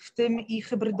wielowymiarowych, w tym i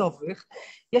hybrydowych.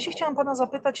 Ja się chciałam pana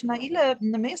zapytać, na ile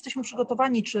my jesteśmy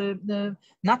przygotowani, czy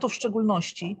NATO w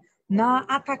szczególności, na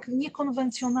atak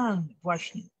niekonwencjonalny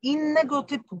właśnie, innego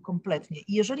typu kompletnie.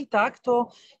 I jeżeli tak,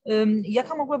 to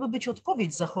jaka mogłaby być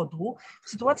odpowiedź Zachodu w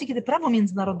sytuacji, kiedy prawo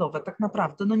międzynarodowe tak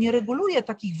naprawdę nie reguluje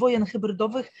takich wojen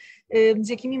hybrydowych, z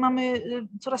jakimi mamy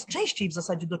coraz częściej w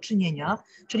zasadzie do czynienia,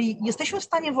 czyli jesteśmy w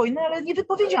stanie wojny, ale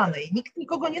niewypowiedzianej. Nikt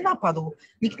nikogo nie napadł,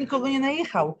 nikt nikogo nie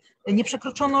najechał, nie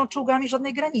przekroczono czołgami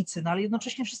żadnej granicy, ale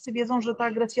jednocześnie wszyscy wiedzą, że ta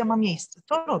agresja ma miejsce.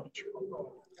 Co robić?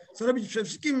 Co robić? Przede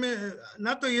wszystkim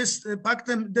NATO jest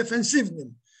paktem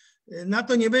defensywnym.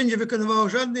 NATO nie będzie wykonywało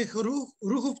żadnych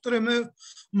ruchów, które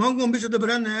mogą być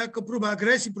odebrane jako próba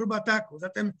agresji, próba ataku.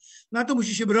 Zatem NATO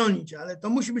musi się bronić, ale to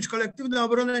musi być kolektywna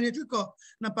obrona nie tylko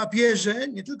na papierze,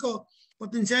 nie tylko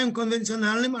potencjałem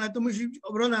konwencjonalnym, ale to musi być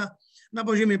obrona na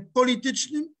poziomie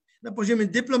politycznym, na poziomie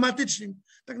dyplomatycznym.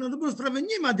 Tak na dobrą sprawę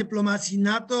nie ma dyplomacji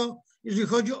NATO, jeżeli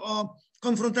chodzi o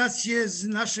konfrontację z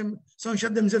naszym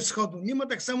sąsiadem ze wschodu. Nie ma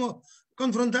tak samo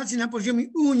konfrontacji na poziomie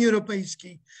Unii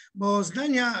Europejskiej, bo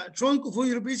zdania członków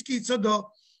Unii Europejskiej co do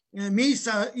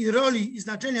miejsca i roli i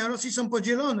znaczenia Rosji są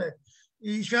podzielone.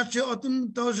 I świadczy o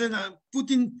tym to, że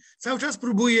Putin cały czas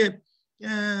próbuje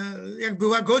jakby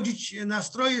łagodzić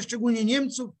nastroje, szczególnie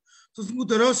Niemców w stosunku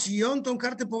do Rosji, i on tą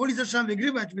kartę powoli zaczyna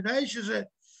wygrywać. Wydaje się, że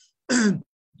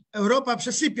Europa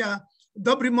przesypia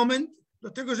dobry moment do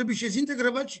tego, żeby się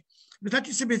zintegrować,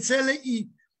 wyznaczyć sobie cele i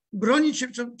bronić się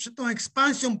przed tą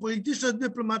ekspansją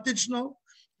polityczno-dyplomatyczną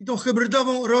i tą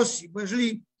hybrydową Rosji, bo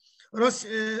jeżeli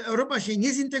Europa się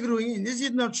nie zintegruje, nie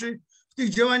zjednoczy w tych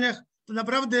działaniach, to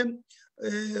naprawdę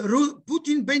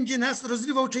Putin będzie nas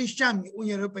rozrywał częściami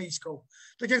Unię Europejską,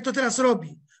 tak jak to teraz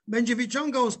robi. Będzie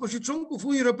wyciągał spośród członków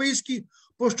Unii Europejskiej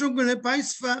poszczególne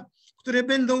państwa, które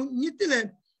będą nie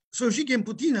tyle sojusznikiem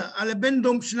Putina, ale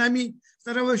będą przynajmniej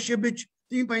starały się być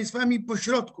tymi państwami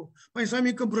pośrodku,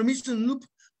 państwami kompromisu, lub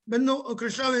będą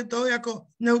określały to jako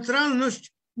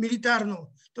neutralność militarną.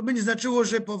 To będzie znaczyło,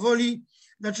 że powoli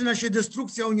zaczyna się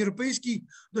destrukcja Unii Europejskiej,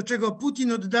 do czego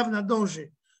Putin od dawna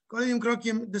dąży. Kolejnym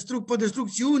krokiem po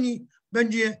destrukcji Unii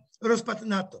będzie rozpad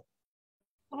NATO.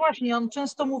 No właśnie, on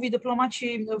często mówi,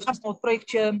 dyplomaci, o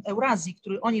projekcie Eurazji,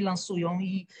 który oni lansują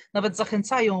i nawet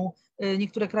zachęcają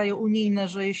niektóre kraje unijne,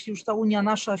 że jeśli już ta Unia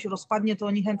nasza się rozpadnie, to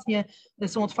oni chętnie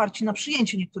są otwarci na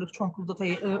przyjęcie niektórych członków do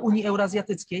tej Unii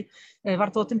Eurazjatyckiej.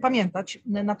 Warto o tym pamiętać.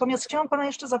 Natomiast chciałam pana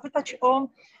jeszcze zapytać o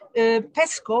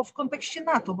PESCO w kontekście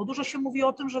NATO, bo dużo się mówi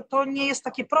o tym, że to nie jest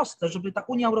takie proste, żeby ta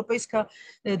Unia Europejska,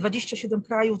 27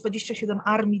 krajów, 27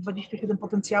 armii, 27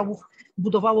 potencjałów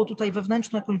budowało tutaj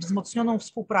wewnętrzną jakąś wzmocnioną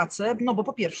współpracę, no bo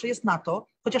po pierwsze jest NATO,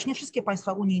 chociaż nie wszystkie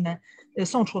państwa unijne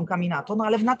są członkami NATO, no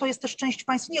ale w NATO jest też część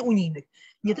państw nieunijnych,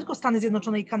 nie tylko Stany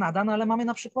Zjednoczone i Kanada, no ale mamy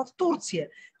na przykład Turcję,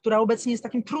 która obecnie jest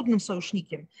takim trudnym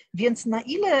sojusznikiem, więc na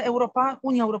ile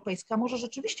Unia Europejska może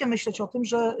rzeczywiście myśleć o tym,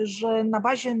 że na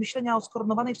bazie myślenia o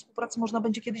skoordynowanej współpracy można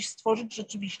będzie kiedyś stworzyć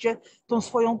rzeczywiście tą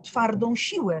swoją twardą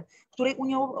siłę, której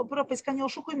Unia Europejska, nie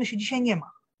oszukujmy się, dzisiaj nie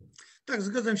ma. Tak,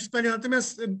 zgadzam się z panią,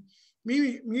 natomiast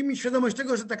miejmy świadomość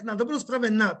tego, że tak na dobrą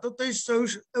sprawę NATO to jest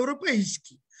sojusz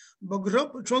europejski, bo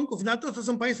gro członków NATO to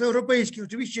są państwa europejskie.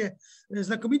 Oczywiście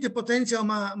znakomity potencjał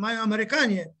mają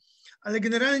Amerykanie, ale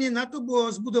generalnie NATO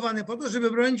było zbudowane po to,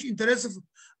 żeby bronić interesów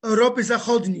Europy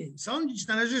Zachodniej. Sądzić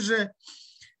należy, że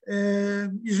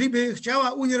jeżeli by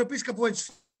chciała Unia Europejska powołać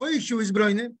swoje siły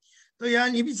zbrojne, to ja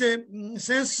nie widzę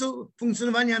sensu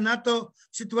funkcjonowania NATO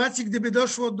w sytuacji, gdyby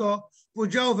doszło do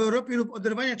podziału w Europie lub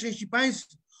oderwania części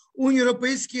państw Unii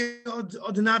Europejskiej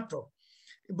od NATO.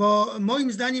 Bo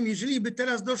moim zdaniem, jeżeli by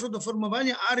teraz doszło do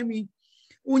formowania armii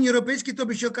Unii Europejskiej, to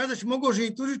by się okazać mogło, że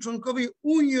niektórzy członkowie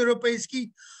Unii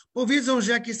Europejskiej powiedzą,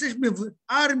 że jak jesteśmy w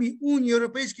armii Unii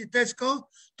Europejskiej TESCO,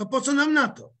 to po co nam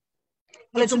NATO?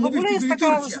 Ale czy w ogóle jest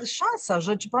taka szansa,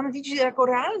 że czy pan widzi jako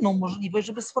realną możliwość,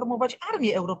 żeby sformować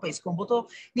armię europejską, bo to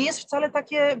nie jest wcale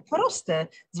takie proste,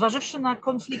 zważywszy na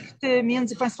konflikty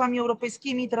między państwami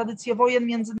europejskimi, tradycje wojen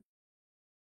między...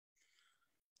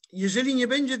 Jeżeli nie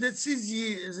będzie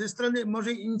decyzji ze strony,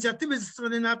 może inicjatywy ze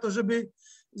strony NATO, żeby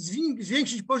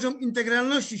zwiększyć poziom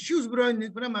integralności sił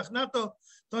zbrojnych w ramach NATO,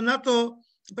 to NATO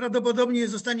prawdopodobnie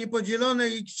zostanie podzielone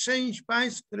i część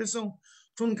państw, które są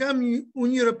członkami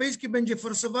Unii Europejskiej, będzie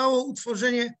forsowało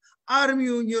utworzenie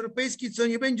armii Unii Europejskiej, co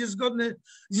nie będzie zgodne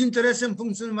z interesem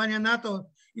funkcjonowania NATO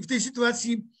i w tej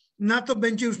sytuacji NATO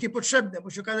będzie już niepotrzebne, bo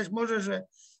się okazać może, że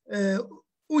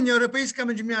Unia Europejska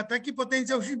będzie miała taki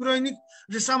potencjał sił zbrojnych,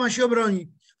 że sama się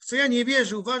obroni. W co ja nie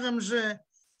wierzę. Uważam, że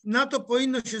NATO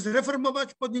powinno się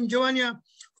zreformować, podjąć działania,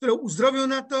 które uzdrowią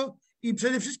NATO i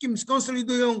przede wszystkim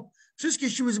skonsolidują wszystkie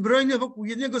siły zbrojne wokół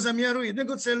jednego zamiaru,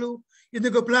 jednego celu,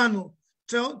 jednego planu.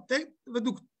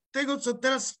 Według tego, co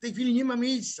teraz w tej chwili nie ma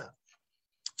miejsca,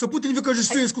 co Putin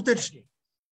wykorzystuje skutecznie.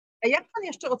 A jak pan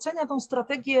jeszcze ocenia tą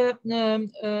strategię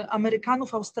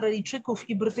Amerykanów, Australijczyków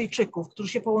i Brytyjczyków, którzy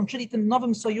się połączyli tym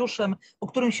nowym sojuszem, o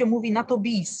którym się mówi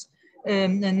NATO-BIS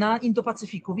na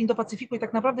Indo-Pacyfiku? W Indo-Pacyfiku i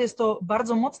tak naprawdę jest to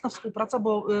bardzo mocna współpraca,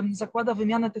 bo zakłada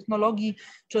wymianę technologii,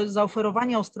 czy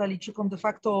zaoferowanie Australijczykom de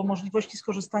facto możliwości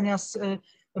skorzystania z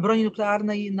broni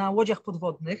nuklearnej na łodziach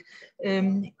podwodnych.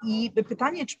 I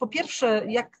pytanie, czy po pierwsze,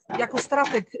 jako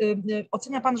strateg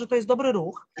ocenia pan, że to jest dobry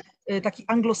ruch, taki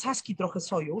anglosaski trochę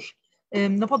sojusz,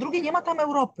 no po drugie nie ma tam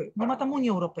Europy, nie ma tam Unii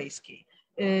Europejskiej.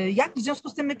 Jak w związku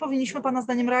z tym my powinniśmy pana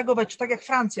zdaniem reagować, czy tak jak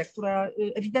Francja, która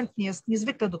ewidentnie jest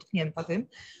niezwykle dotknięta tym,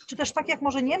 czy też tak jak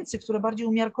może Niemcy, które bardziej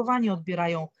umiarkowanie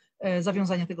odbierają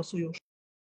zawiązanie tego sojuszu?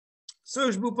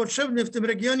 Sojusz był potrzebny w tym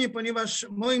regionie, ponieważ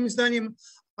moim zdaniem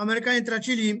Amerykanie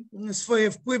tracili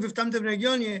swoje wpływy w tamtym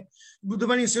regionie.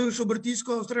 Budowanie sojuszu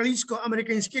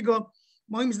brytyjsko-australijsko-amerykańskiego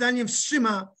moim zdaniem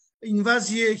wstrzyma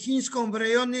inwazję chińską w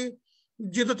rejony,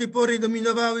 gdzie do tej pory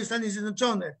dominowały Stany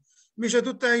Zjednoczone. Myślę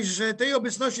tutaj, że tej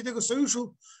obecności tego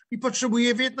sojuszu i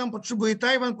potrzebuje Wietnam, potrzebuje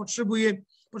Tajwan,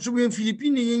 potrzebują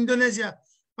Filipiny i Indonezja.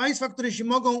 Państwa, które się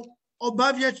mogą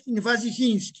obawiać inwazji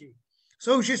chińskiej.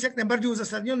 Sojusz jest jak najbardziej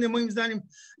uzasadniony moim zdaniem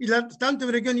i w tamtym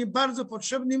regionie bardzo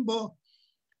potrzebnym, bo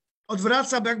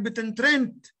odwraca jakby ten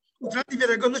trend utraty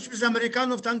wiarygodności przez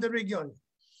Amerykanów w tamtym regionie.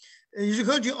 Jeżeli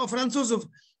chodzi o Francuzów,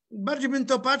 bardziej bym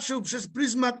to patrzył przez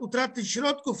pryzmat utraty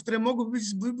środków, które mogły być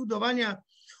z wybudowania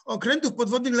okrętów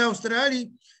podwodnych dla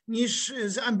Australii, niż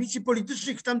z ambicji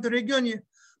politycznych w tamtym regionie,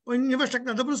 ponieważ tak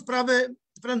na dobrą sprawę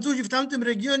Francuzi w tamtym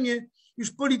regionie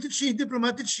już politycznie i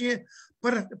dyplomatycznie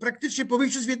praktycznie po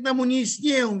wyjściu z Wietnamu nie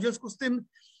istnieją. W związku z tym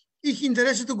ich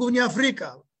interesy to głównie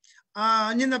Afryka,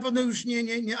 a nie na pewno już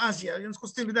nie Azja. W związku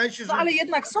z tym wydaje się, że... No ale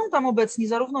jednak są tam obecni,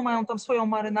 zarówno mają tam swoją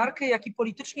marynarkę, jak i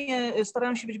politycznie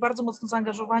starają się być bardzo mocno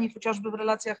zaangażowani chociażby w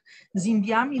relacjach z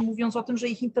Indiami, mówiąc o tym, że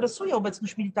ich interesuje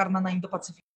obecność militarna na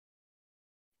Indo-Pacyfiku.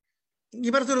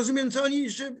 Nie bardzo rozumiem, co oni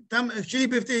jeszcze tam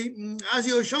chcieliby w tej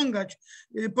Azji osiągać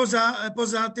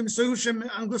poza tym sojuszem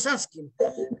anglosaskim.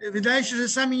 Wydaje się, że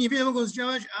sami niewiele mogą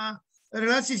zdziałać, a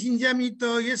relacje z Indiami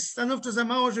to jest stanowczo za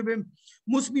mało, żeby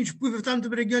móc mieć wpływy w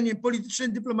tamtym regionie polityczne,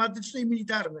 dyplomatyczne i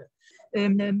militarne.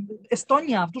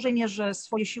 Estonia w dużej mierze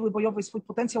swoje siły bojowe i swój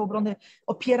potencjał obrony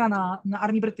opiera na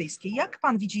armii brytyjskiej. Jak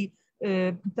pan widzi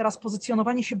teraz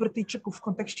pozycjonowanie się Brytyjczyków w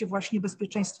kontekście właśnie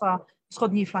bezpieczeństwa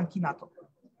wschodniej flanki NATO?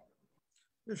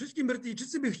 Przede wszystkim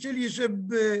Brytyjczycy by chcieli,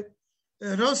 żeby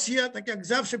Rosja, tak jak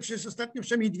zawsze przez ostatnie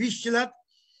przynajmniej 200 lat,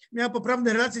 miała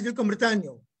poprawne relacje z Wielką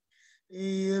Brytanią.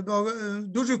 Bo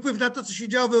duży wpływ na to, co się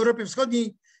działo w Europie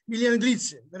Wschodniej, mieli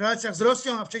Anglicy w relacjach z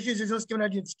Rosją, a wcześniej ze Związkiem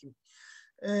Radzieckim.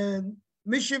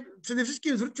 My się przede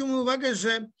wszystkim zwróćmy uwagę,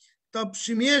 że to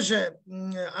przymierze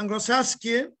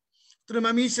anglosaskie, które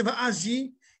ma miejsce w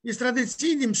Azji, jest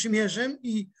tradycyjnym przymierzem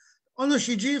i ono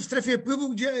się dzieje w strefie wpływu,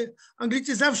 gdzie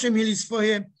Anglicy zawsze mieli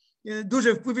swoje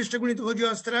duże wpływy, szczególnie tu chodzi o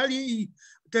Australię i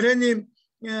tereny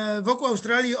wokół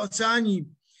Australii, Oceanii.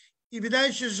 I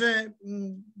wydaje się, że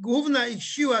główna ich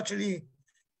siła, czyli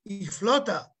ich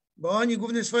flota, bo oni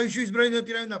główne swoje siły zbrojne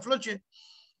opierają na flocie,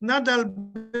 nadal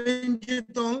będzie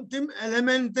tym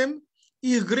elementem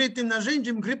ich gry, tym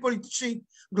narzędziem gry politycznej,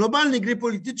 globalnej gry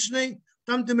politycznej w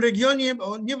tamtym regionie,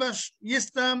 ponieważ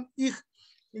jest tam ich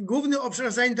główny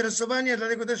obszar zainteresowania,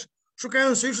 dlatego też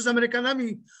szukają sojuszu z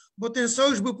Amerykanami, bo ten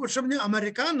sojusz był potrzebny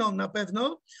Amerykanom na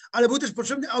pewno, ale był też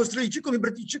potrzebny Australijczykom i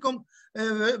Brytyjczykom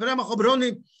w ramach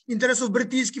obrony interesów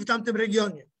brytyjskich w tamtym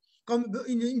regionie,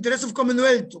 interesów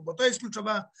Commonwealthu, bo to jest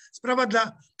kluczowa sprawa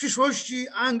dla przyszłości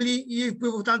Anglii i jej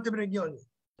wpływu w tamtym regionie.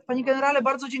 Panie generale,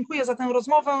 bardzo dziękuję za tę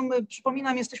rozmowę.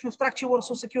 Przypominam, jesteśmy w trakcie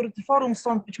Warsaw Security Forum,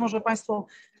 stąd być może państwo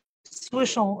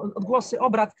słyszą odgłosy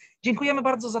obrad. Dziękujemy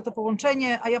bardzo za to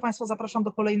połączenie, a ja państwa zapraszam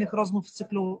do kolejnych rozmów w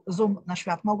cyklu Zoom na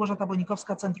świat. Malgorzata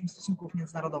Bonikowska, Centrum Stosunków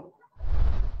Międzynarodowych.